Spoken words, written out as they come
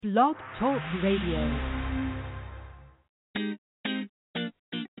Blog Talk Radio.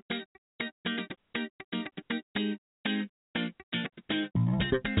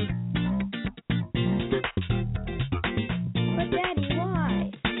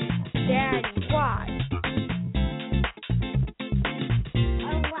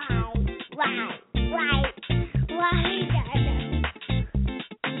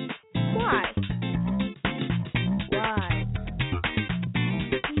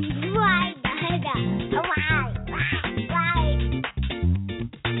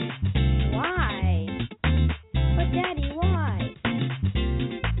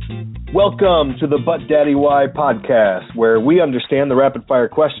 Welcome to the But Daddy Why podcast, where we understand the rapid-fire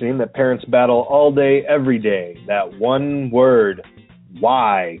questioning that parents battle all day, every day. That one word,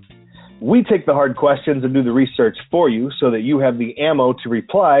 why. We take the hard questions and do the research for you so that you have the ammo to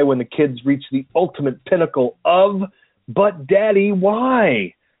reply when the kids reach the ultimate pinnacle of But Daddy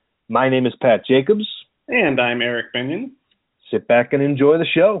Why. My name is Pat Jacobs. And I'm Eric Benyon. Sit back and enjoy the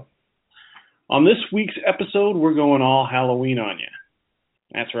show. On this week's episode, we're going all Halloween on you.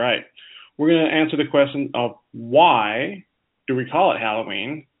 That's right. We're going to answer the question of why do we call it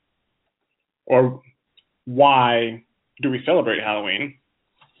Halloween, or why do we celebrate Halloween,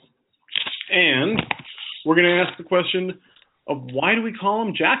 and we're going to ask the question of why do we call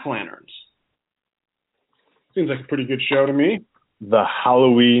them jack-o'-lanterns. Seems like a pretty good show to me. The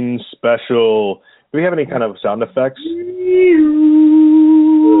Halloween special. Do we have any kind of sound effects?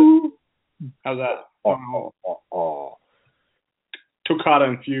 How's that? Oh. Toccata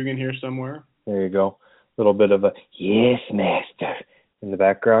and fugue in here somewhere. There you go. A little bit of a yes, master in the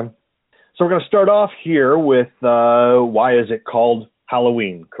background. So we're going to start off here with why is it called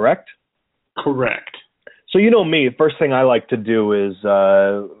Halloween, correct? Correct. So you know me, first thing I like to do is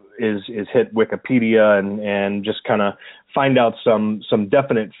hit Wikipedia and just kind of find out some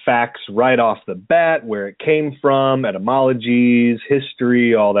definite facts right off the bat, where it came from, etymologies,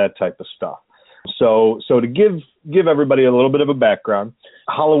 history, all that type of stuff. So to give everybody a little bit of a background,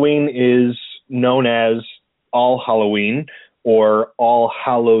 Halloween is known as All Halloween or All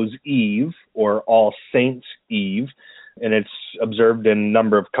Hallows Eve or All Saints Eve, and it's observed in a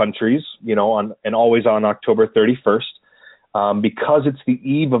number of countries, and always on October 31st, because it's the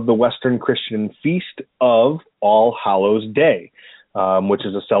eve of the Western Christian feast of All Hallows Day, which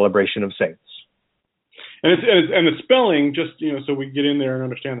is a celebration of saints. And the spelling, just so we get in there and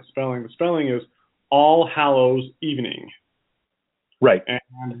understand the spelling. The spelling is All Hallows Evening. Right.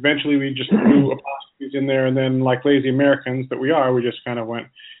 And eventually we just threw apostrophes in there, and then, like lazy Americans that we are, we just kind of went,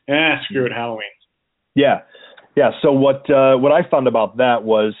 screw it, Halloween. Yeah. So what I found about that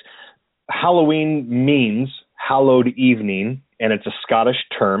was Halloween means hallowed evening, and it's a Scottish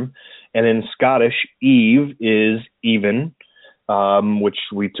term. And in Scottish, eve is even, which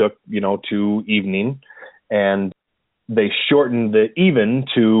we took, to evening. And they shortened the even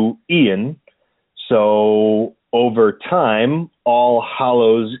to Ian. So over time, All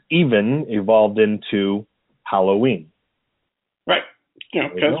Hallows Even evolved into Halloween. Right.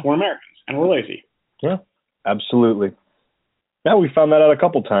 Because we're Americans and we're lazy. Yeah, absolutely. Yeah, we found that out a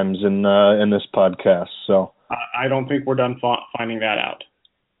couple times in this podcast. So I don't think we're done finding that out.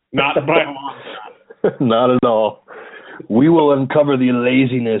 Not by a long shot. Not at all. We will uncover the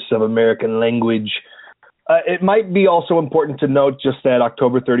laziness of American language. It might be also important to note just that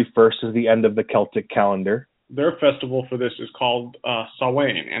October 31st is the end of the Celtic calendar. Their festival for this is called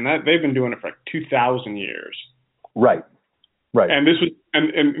Samhain, and they've been doing it for like 2,000 years. Right. And this was,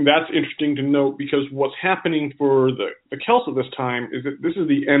 and that's interesting to note, because what's happening for the Celts at this time is that this is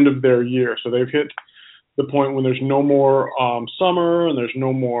the end of their year. So they've hit the point when there's no more summer and there's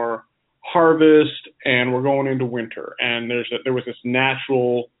no more harvest, and we're going into winter. And there was this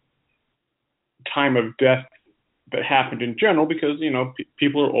natural time of death that happened in general because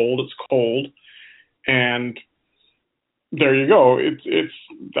people are old, it's cold, and there you go.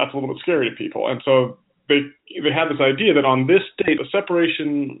 That's a little bit scary to people, and so they had this idea that on this date, the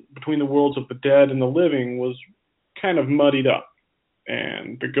separation between the worlds of the dead and the living was kind of muddied up,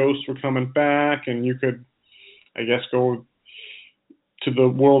 and the ghosts were coming back, and you could, I guess, go to the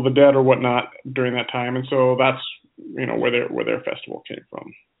world of the dead or whatnot during that time, and so that's where their festival came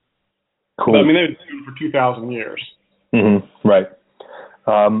from. Cool. But, I mean, they've been doing it for 2,000 years. Mm-hmm. Right.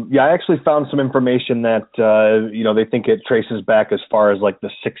 I actually found some information that, they think it traces back as far as like the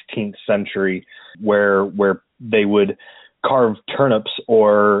 16th century where they would carve turnips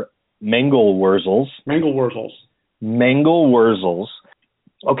or Mangel wurzels. Mangel wurzels. Mangel wurzels.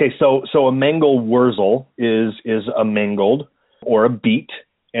 Okay, so a Mangel wurzel is a mangled or a beet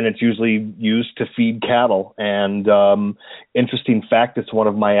and it's usually used to feed cattle. And interesting fact, it's one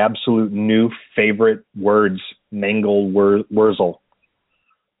of my absolute new favorite words, Mangel Wurzel.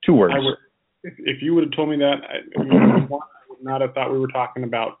 2 words. If you would have told me that, I would not have thought we were talking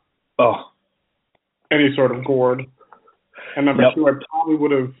about any sort of gourd. And number 2, I probably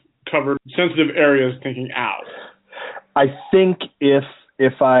would have covered sensitive areas thinking, ow. I think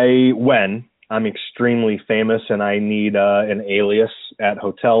when I'm extremely famous and I need an alias at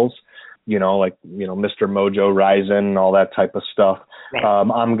hotels, like Mr. Mojo Rising, all that type of stuff, right.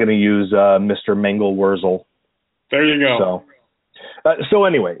 I'm going to use Mr. Mangel Wurzel. There you go. So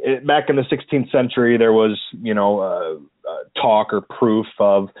anyway, back in the 16th century, there was, talk or proof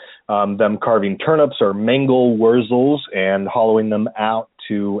of them carving turnips or Mangel wurzels and hollowing them out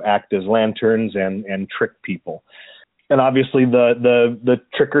to act as lanterns and trick people. And obviously the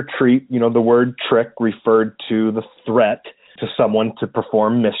trick or treat, the word trick referred to the threat to someone to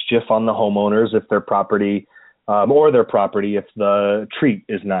perform mischief on the homeowners if their property if the treat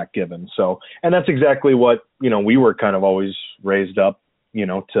is not given. So, and that's exactly what, we were kind of always raised up,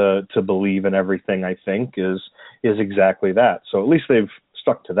 to believe in everything, I think is exactly that. So at least they've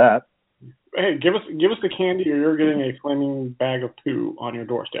stuck to that. Hey, give us the candy or you're getting a flaming bag of poo on your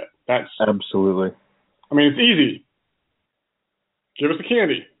doorstep. That's absolutely. I mean, it's easy. Give us the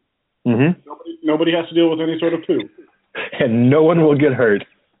candy. Mm-hmm. Nobody has to deal with any sort of poo. And no one will get hurt.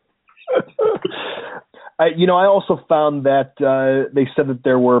 I also found that they said that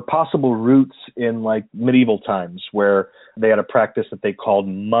there were possible roots in like medieval times where they had a practice that they called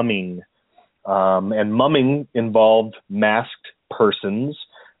mumming. And mumming involved masked persons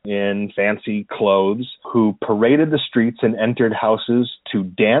in fancy clothes who paraded the streets and entered houses to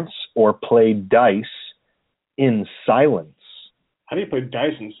dance or play dice in silence. How do you play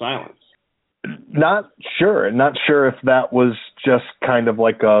dice in silence? Not sure if that was just kind of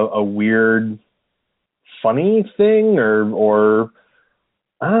like a weird, funny thing or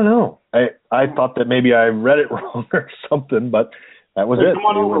I don't know. I thought that maybe I read it wrong or something, but that was it. Come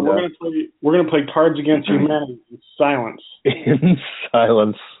on over. We're gonna play Cards Against Humanity in silence. In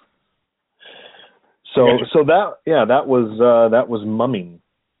silence. So that was mumming.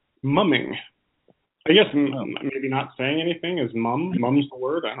 Mumming. I guess maybe not saying anything is mum. Mum's the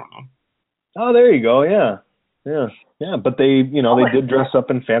word. I don't know. Oh, there you go. Yeah. But they, they did dress up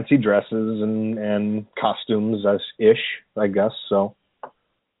in fancy dresses and costumes ish, I guess. So.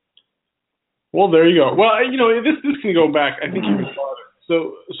 Well, there you go. Well, this can go back. I think even farther.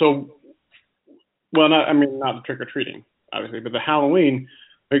 So, well, not the trick or treating, obviously, but the Halloween,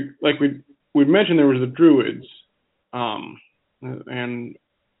 like we mentioned, there was the Druids, and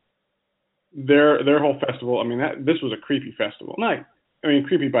their whole festival. I mean, this was a creepy festival.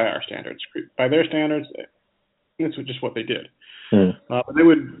 Creepy by our standards. By their standards, this was just what they did. They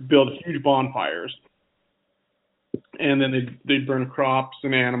would build huge bonfires, and then they'd burn crops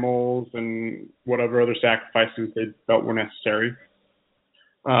and animals and whatever other sacrifices they felt were necessary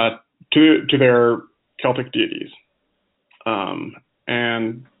to their Celtic deities.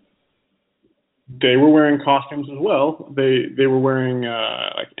 And they were wearing costumes as well. They were wearing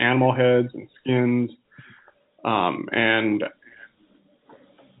like animal heads and skins, and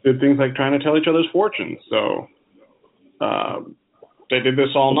did things like trying to tell each other's fortunes. So they did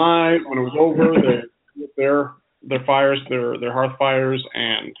this all night. When it was over, they lit their fires, their hearth fires,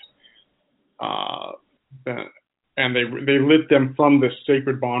 and they lit them from this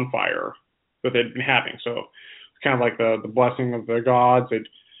sacred bonfire that they'd been having. So it's kind of like the blessing of the gods.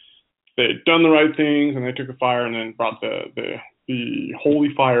 They'd done the right things, and they took a fire and then brought the holy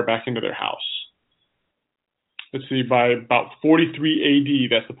fire back into their house. Let's see, by about 43 AD,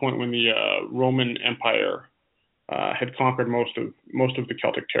 that's the point when the Roman Empire had conquered most of the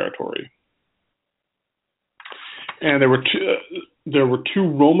Celtic territory. And there were two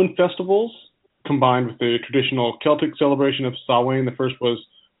Roman festivals combined with the traditional Celtic celebration of Samhain. The first was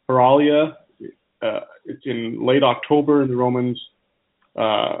Paralia. It's in late October, and the Romans,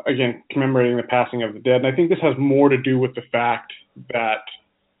 again, commemorating the passing of the dead. And I think this has more to do with the fact that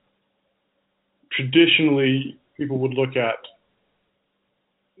traditionally people would look at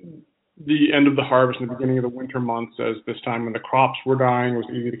the end of the harvest and the beginning of the winter months as this time when the crops were dying. It was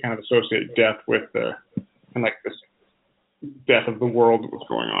easy to kind of associate death with this death of the world that was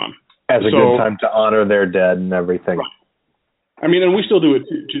going on. As a good time to honor their dead and everything. Right. I mean, and we still do it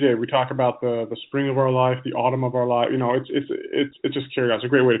today. We talk about the spring of our life, the autumn of our life. It's just carried out. It's a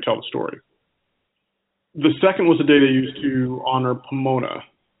great way to tell the story. The second was the day they used to honor Pomona,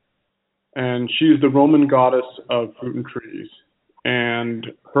 and she's the Roman goddess of fruit and trees, and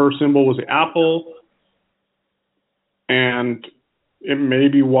her symbol was the apple. And it may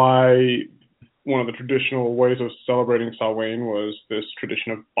be why one of the traditional ways of celebrating Samhain was this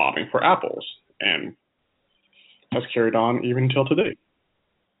tradition of bobbing for apples, and has carried on even until today.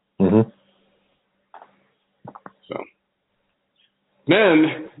 Mm-hmm. So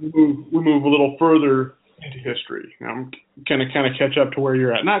then we move a little further into history. Now I'm kind of catch up to where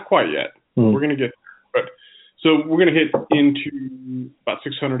you're at. Not quite yet. Mm-hmm. We're going to get there. But so we're going to hit into about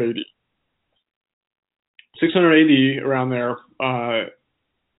 600 AD. 600 AD, around there,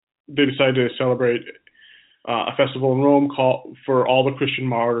 they decided to celebrate a festival in Rome for all the Christian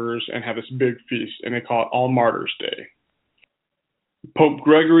martyrs and have this big feast, and they call it All Martyrs' Day. Pope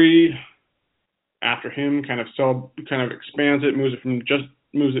Gregory, after him, kind of expands it,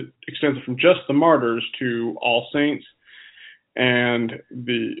 extends it from just the martyrs to All Saints, and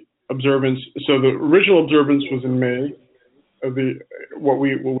the observance. So the original observance was in May of what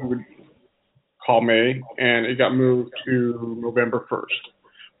we would call May, and it got moved to November 1st,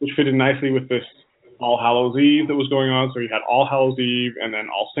 which fitted nicely with this All Hallows Eve that was going on. So you had All Hallows Eve and then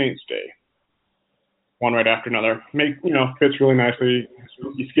All Saints Day, one right after another. Fits really nicely.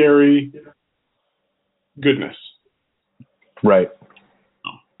 Spooky, scary, goodness. Right.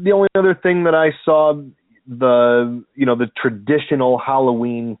 The only other thing that I saw, the traditional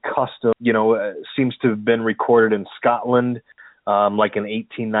Halloween custom, seems to have been recorded in Scotland, like in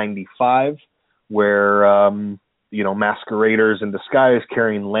 1895, where masqueraders in disguise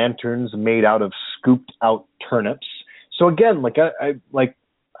carrying lanterns made out of scooped out turnips. So again, I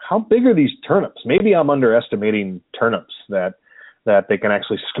how big are these turnips? Maybe I'm underestimating turnips, that they can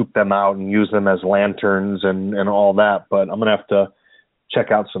actually scoop them out and use them as lanterns and all that. But I'm gonna have to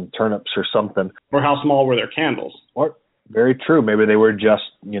check out some turnips or something. Or how small were their candles? Or very true. Maybe they were just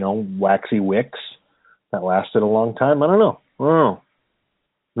waxy wicks that lasted a long time. I don't know.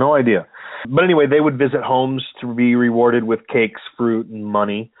 No idea. But anyway, they would visit homes to be rewarded with cakes, fruit, and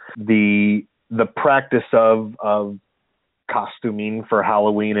money. The practice of costuming for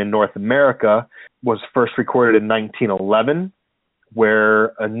Halloween in North America was first recorded in 1911,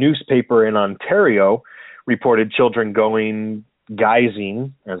 where a newspaper in Ontario reported children going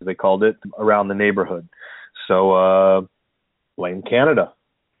guising, as they called it, around the neighborhood. So blame Canada.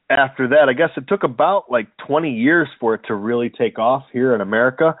 After that, I guess it took about 20 years for it to really take off here in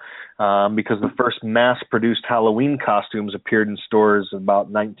America, because the first mass-produced Halloween costumes appeared in stores about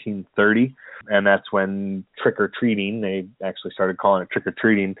 1930, and that's when trick-or-treating, they actually started calling it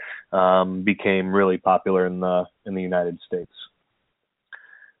trick-or-treating, became really popular in the United States.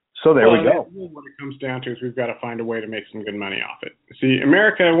 So there we go. What it comes down to is we've got to find a way to make some good money off it. See,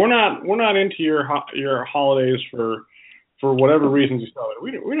 America, we're not into your holidays for whatever reasons you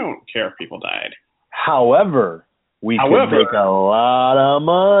celebrate. We don't care if people died. However, we can make a lot of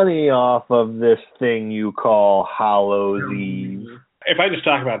money off of this thing you call Hallows Eve. If I just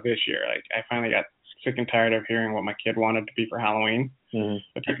talk about this year, I finally got sick and tired of hearing what my kid wanted to be for Halloween. Mm-hmm.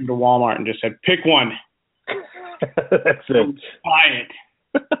 I took him to Walmart and just said, pick one. That's it. Buy it.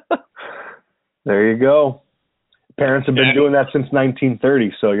 There you go. Parents have been doing that since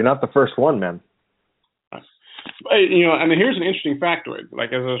 1930, so you're not the first one, man. And here's an interesting factoid,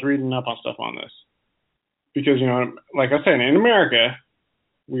 as I was reading up on stuff on this. Because, like I said, in America,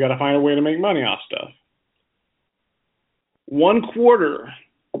 we got to find a way to make money off stuff. 1/4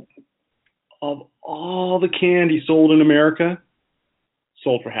 of all the candy sold in America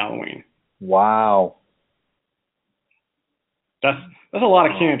sold for Halloween. Wow. That's a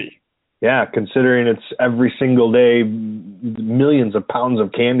lot of candy. Yeah, considering it's every single day, millions of pounds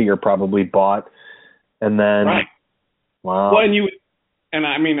of candy are probably bought. And then, right. Wow. Well, I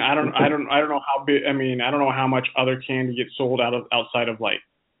don't know how big. I don't know how much other candy gets sold outside of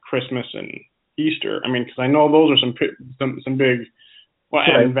Christmas and Easter. Because I know those are some big. Well,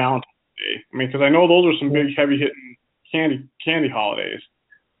 right. And Valentine's Day. Because I know those are some big, heavy hitting candy holidays.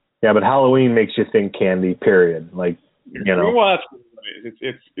 Yeah, but Halloween makes you think candy. Period. Well, that's what it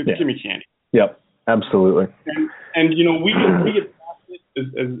is. It's gimme candy. Yep, absolutely. And we get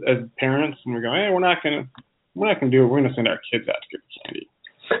as parents, and we go, hey, we're not gonna do it. We're gonna send our kids out to get the candy,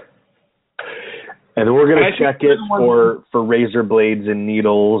 and then we're gonna check it for razor blades and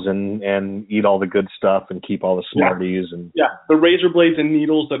needles, and eat all the good stuff and keep all the Smarties and the razor blades and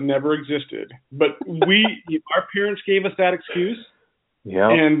needles that never existed. But our parents gave us that excuse. Yeah,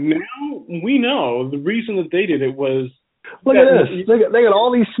 and now we know the reason that they did it was. Look at this! They got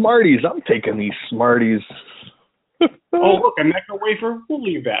all these Smarties. I'm taking these Smarties. Oh, look, a Necco wafer? We'll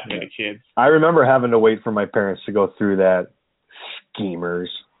leave that for the kids. I remember having to wait for my parents to go through that. Schemers.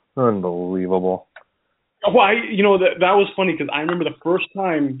 Unbelievable. Well, that was funny because I remember the first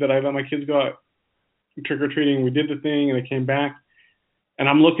time that I let my kids go out trick-or-treating. We did the thing, and they came back. and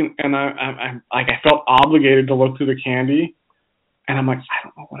I'm looking, and I felt obligated to look through the candy, and I'm like, I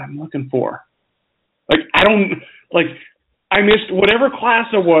don't know what I'm looking for. I missed whatever class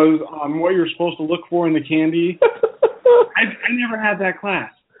it was on what you're supposed to look for in the candy. I never had that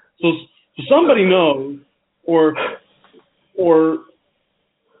class. So somebody knows, or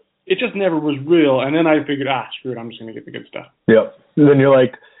it just never was real. And then I figured, screw it, I'm just going to get the good stuff. Yep. And then you're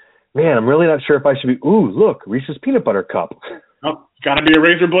like, man, I'm really not sure if I should be, look, Reese's Peanut Butter Cup. Oh, got to be a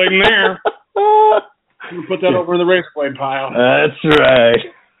razor blade in there. I'm going to put that over in the razor blade pile. That's right.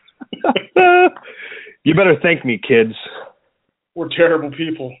 You better thank me, kids. We're terrible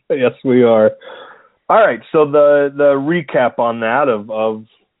people. Yes, we are. All right, so the recap on that of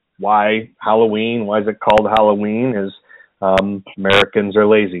why Halloween, why is it called Halloween, is Americans are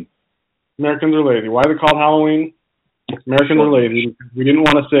lazy. Americans are lazy. Why is it called Halloween? Americans are lazy because we didn't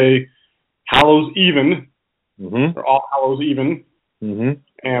want to say Hallows Even, or All Hallows Even, and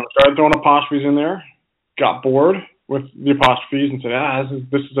we started throwing apostrophes in there, got bored with the apostrophes and said,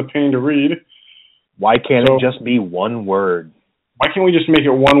 this is a pain to read. Why can't it just be one word? Why can't we just make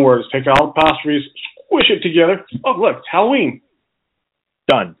it one word? Take all the apostrophes, squish it together. Oh, look, it's Halloween.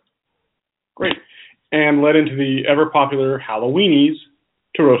 Done. Great. And led into the ever-popular Halloweenies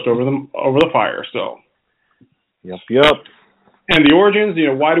to roast over the fire. So. Yep. And the origins,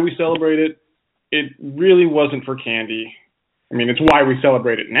 why do we celebrate it? It really wasn't for candy. I mean, it's why we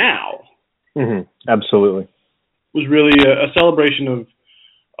celebrate it now. Absolutely. It was really a celebration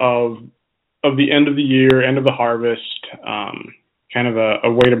of the end of the year, end of the harvest, kind of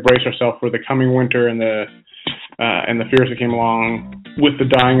a way to brace ourselves for the coming winter and the fears that came along with the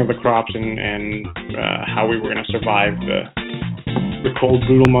dying of the crops and how we were going to survive the cold,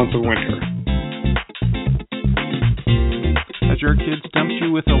 brutal months of winter. Has your kid stumped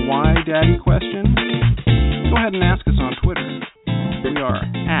you with a why daddy question? Go ahead and ask us on Twitter. We are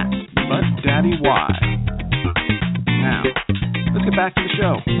 @ButDaddyWhy. Now, let's get back to the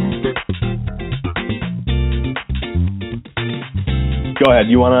show. Go ahead.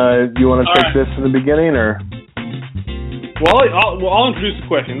 You wanna take this in the beginning, or? Well, I'll introduce the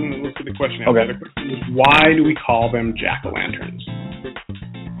question. Let's get the question out. Okay. The question is, why do we call them jack-o'-lanterns?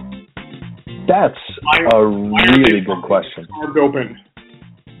 That's a really good question. Carved open.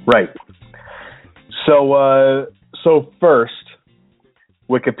 Right. So first,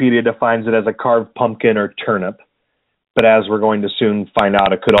 Wikipedia defines it as a carved pumpkin or turnip, but as we're going to soon find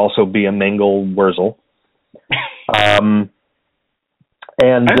out, it could also be a Mangel Wurzel. And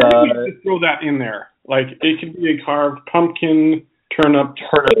I think we should throw that in there. Like, it could be a carved pumpkin, turnip,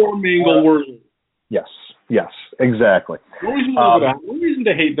 or Mangel Wurzel. Yes, exactly. No reason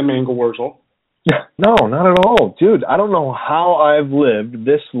to hate the Mangel Wurzel. No, not at all. Dude, I don't know how I've lived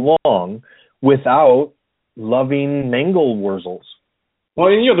this long without loving Mangel Wurzels. Well,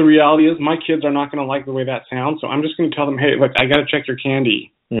 the reality is my kids are not going to like the way that sounds, so I'm just going to tell them, hey, look, I got to check your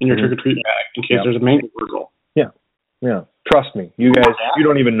candy in your trick-or-treat bag in case there's a Mangel Wurzel. Yeah. Trust me. You guys, you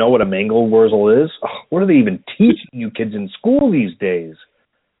don't even know what a Mangel Wurzel is? Oh, what are they even teaching you kids in school these days?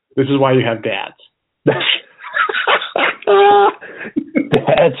 This is why you have dads. Dads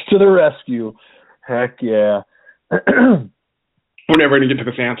to the rescue. Heck yeah. We're never going to get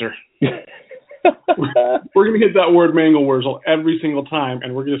to this answer. We're going to hit that word Mangel Wurzel every single time,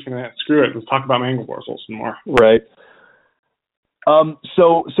 and we're just going to screw it. Let's talk about Mangel Wurzels some more. Right.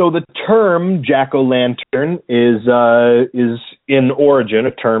 So the term jack-o'-lantern is in origin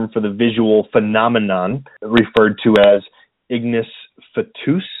a term for the visual phenomenon referred to as ignis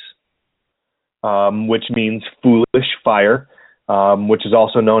fatuus, which means foolish fire, which is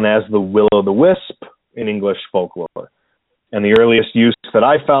also known as the will-o'-the-wisp in English folklore. And the earliest use that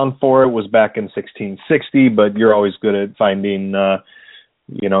I found for it was back in 1660, but you're always good at finding, the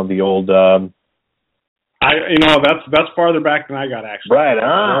old. That's farther back than I got, actually.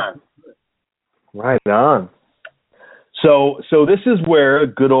 Right on. So this is where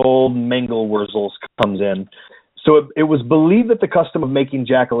good old Mangel Wurzels comes in. So it was believed that the custom of making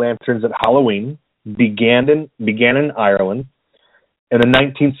jack-o'-lanterns at Halloween began in Ireland in the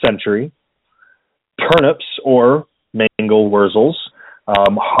 19th century. Turnips, or Mangel Wurzels,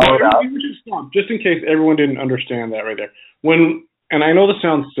 hollowed out. We should stop, just in case everyone didn't understand that right there. And I know this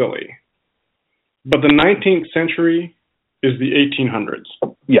sounds silly, but the 19th century is the 1800s.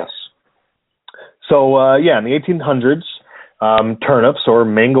 Yes. So, in the 1800s, turnips, or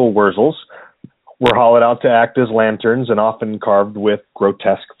Mangel Wurzels, were hollowed out to act as lanterns and often carved with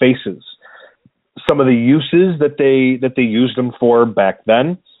grotesque faces. Some of the uses that they used them for back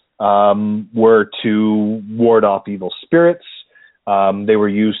then were to ward off evil spirits, They were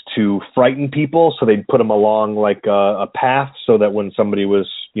used to frighten people, so they'd put them along like a path so that when somebody was,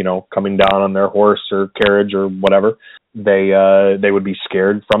 coming down on their horse or carriage or whatever, they would be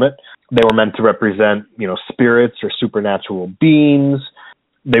scared from it. They were meant to represent, spirits or supernatural beings.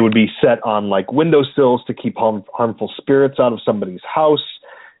 They would be set on like windowsills to keep harmful spirits out of somebody's house.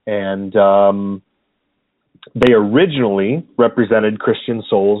 And they originally represented Christian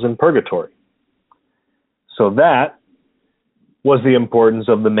souls in purgatory. So that was the importance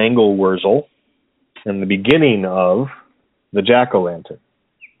of the Mangel Wurzel and the beginning of the jack-o'-lantern.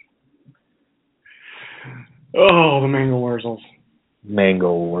 Oh, the Mangel Wurzels.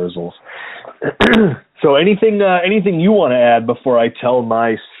 Mangel Wurzels. So anything you want to add before I tell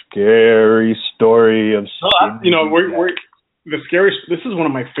my scary story of? The scary. This is one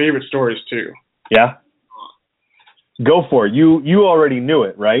of my favorite stories too. Yeah. Go for it. You already knew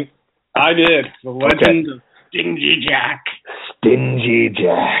it, right? I did. The legend of Stingy Jack. Stingy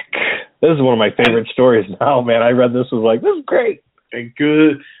Jack. This is one of my favorite stories now, man. I read this, was like, this is great. A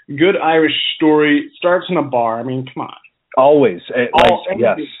good Irish story starts in a bar. I mean, come on. Always.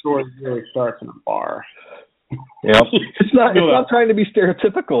 Yes. Story really starts in a bar. Yep. It's not trying to be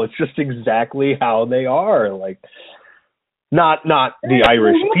stereotypical. It's just exactly how they are. Like, not the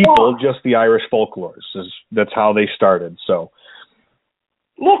Irish people, just the Irish folklores. That's how they started. So,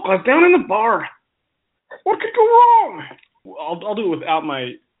 look, I was down in the bar. What could go wrong? I'll do it without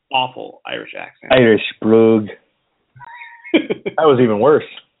my awful Irish accent. Irish brogue. That was even worse.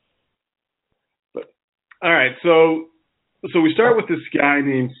 But all right, so we start with this guy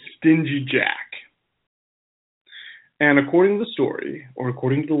named Stingy Jack. And according to the story, or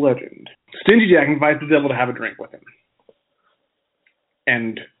according to the legend, Stingy Jack invites the devil to have a drink with him.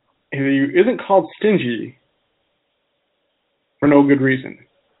 And he isn't called stingy for no good reason.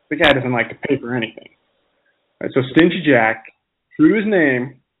 The guy doesn't like to pay for anything. Right, so Stingy Jack, through his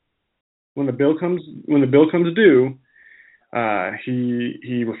name, when the bill comes due,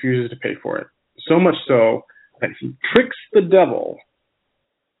 he refuses to pay for it. So much so that he tricks the devil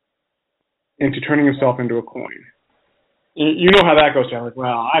into turning himself into a coin. You know how that goes down. Like,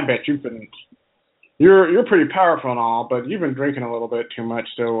 well, I bet you couldn't. You're pretty powerful and all, but you've been drinking a little bit too much,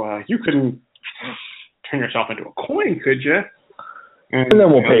 so you couldn't turn yourself into a coin, could you? And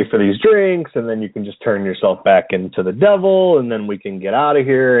then we'll pay for these drinks, and then you can just turn yourself back into the devil, and then we can get out of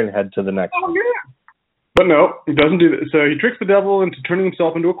here and head to the next one. Yeah. But no, he doesn't do that. So he tricks the devil into turning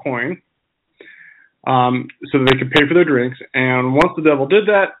himself into a coin so that they could pay for their drinks. And once the devil did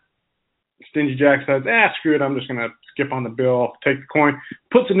that, Stingy Jack says, screw it, I'm just going to skip on the bill, take the coin,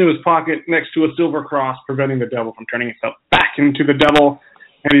 puts it into his pocket next to a silver cross, preventing the devil from turning himself back into the devil,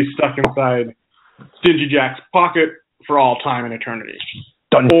 and he's stuck inside Stingy Jack's pocket for all time and eternity.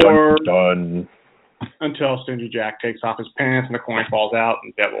 Dun, dun, dun. Until Stingy Jack takes off his pants and the coin falls out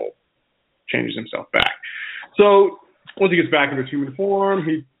and the devil changes himself back. So once he gets back into his human form,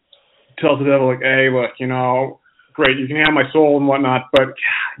 he tells the devil, like, hey, look, great, you can have my soul and whatnot, but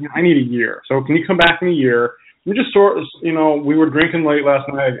I need a year. So can you come back in a year? We just we were drinking late last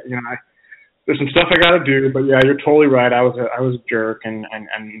night. There's some stuff I got to do, but yeah, you're totally right. I was a jerk and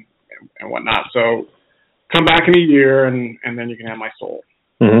whatnot. So come back in a year and then you can have my soul.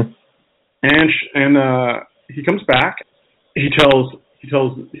 Mm-hmm. And he comes back. He tells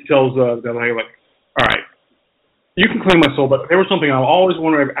the devil, hey, like, all right, you can claim my soul, but there was something I always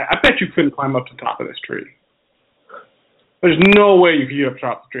wondered. I bet you couldn't climb up to the top of this tree. There's no way you could get up to the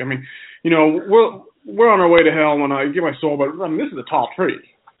top of the tree. I mean, we're on our way to hell when I get my soul, but I mean, this is a tall tree.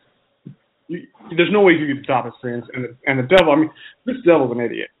 There's no way you can get to the top of this tree. And the devil, I mean, this devil's an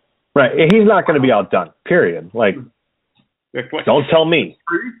idiot. Right. He's not going to be outdone, period. Like don't tell me.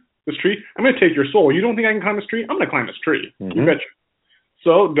 This tree, I'm going to take your soul. You don't think I can climb this tree? I'm going to climb this tree. Mm-hmm. You betcha.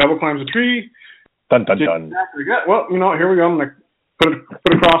 So the devil climbs the tree. Dun, dun, dun. Well, here we go. I'm going to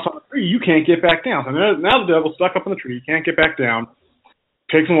put a cross on the tree. You can't get back down. So now the devil's stuck up in the tree. You can't get back down.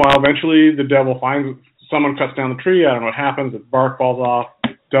 Takes a while. Eventually, the devil finds someone cuts down the tree. I don't know what happens. The bark falls off.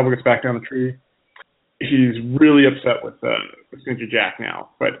 The devil gets back down the tree. He's really upset with Stingy Jack now.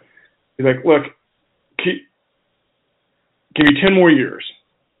 But he's like, look, give me 10 more years.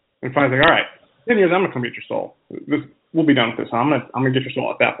 And finally, like, all right, 10 years, I'm going to come get your soul. We'll be done with this. I'm going to get your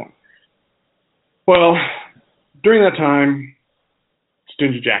soul at that point. Well, during that time,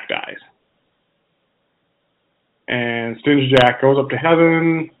 Stingy Jack dies. And Stingy Jack goes up to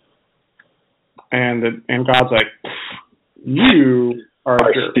heaven, and God's like, you are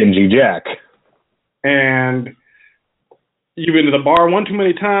a jerk. Stingy Jack. And you've been to the bar one too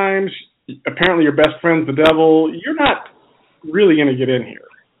many times. Apparently your best friend's the devil. You're not really going to get in here.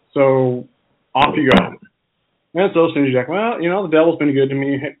 So off you go. And so Stingy Jack, well, the devil's been good to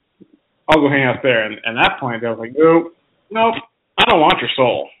me. I'll go hang out there. And at that point, the devil's like, nope, I don't want your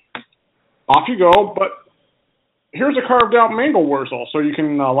soul. Off you go, but here's a carved out Mangel Wurzel so you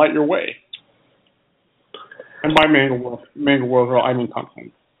can light your way. And by Mangel Wurzel, I mean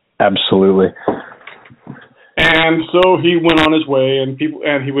pumpkin. Absolutely. And so he went on his way, and he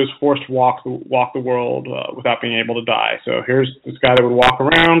was forced to walk the world without being able to die. So here's this guy that would walk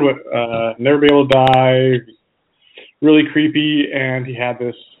around, never be able to die, really creepy, and he had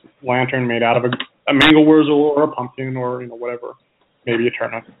this lantern made out of a Mangel Wurzel or a pumpkin or whatever, maybe a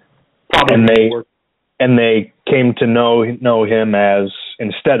turnip. Probably. And they came to know him as,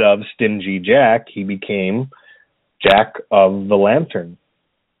 instead of Stingy Jack, he became Jack of the Lantern.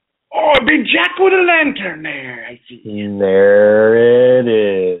 Oh, big Jack with a lantern there, I see. There it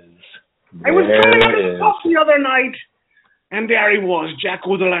is. I was coming out of the house the other night, and there he was, Jack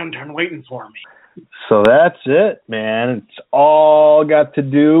with a lantern, waiting for me. So that's it, man. It's all got to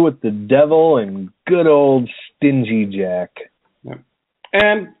do with the devil and good old Stingy Jack. Yep.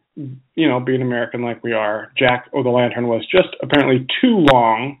 And, being American like we are, Jack o' the Lantern was just apparently too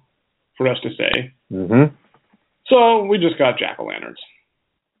long for us to say. Mm-hmm. So we just got jack-o'-lanterns.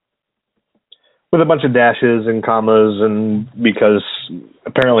 With a bunch of dashes and commas, and because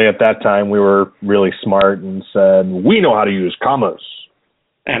apparently at that time we were really smart and said, we know how to use commas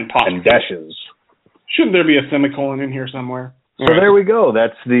and dashes. Shouldn't there be a semicolon in here somewhere? So there we go.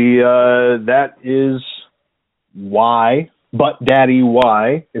 That's that is why, but Daddy,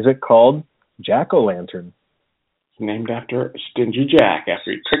 why is it called Jack-o'-lantern? It's named after Stingy Jack,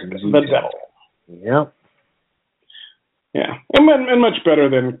 after he tricked the devil. Yeah. Yeah, and much better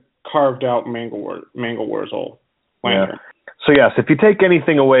than carved out Mangel Wurzel lantern. Yeah. So yes, if you take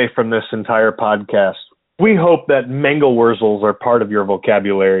anything away from this entire podcast, we hope that Mangel Wurzels are part of your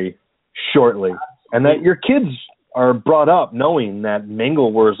vocabulary shortly, and that your kids are brought up knowing that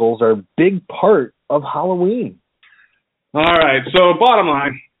Mangel Wurzels are a big part of Halloween. All right, so bottom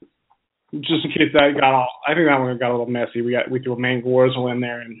line, just in case that I think that one got a little messy. We threw a Mangel Wurzel in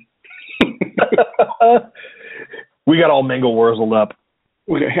there, and we got all Mangel Wurzeled up.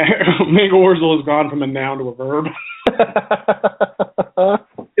 Mangel Wurzel has gone from a noun to a verb.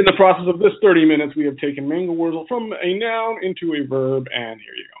 In the process of this 30 minutes, we have taken Mangel Wurzel from a noun into a verb, and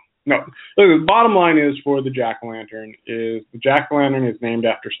here you go. No, the bottom line is for the jack-o'-lantern is the jack-o'-lantern is named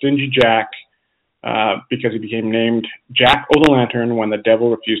after Stingy Jack because he became named Jack o' the Lantern when the devil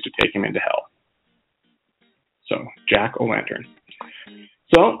refused to take him into hell. So, Jack-o'-lantern.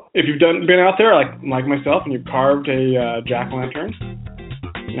 So, if you've been out there like myself and you've carved a jack-o'-lantern,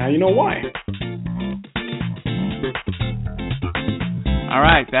 now you know why. All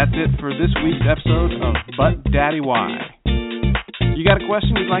right, that's it for this week's episode of But Daddy Why. You got a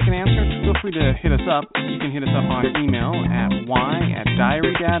question you'd like an answer? Feel free to hit us up. You can hit us up on email at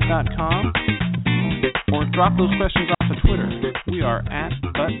why@diarydad.com or drop those questions off to Twitter. We are at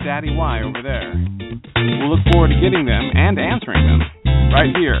ButDaddyY over there. We'll look forward to getting them and answering them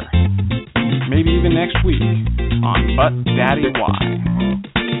right here, maybe even next week on But Daddy Why.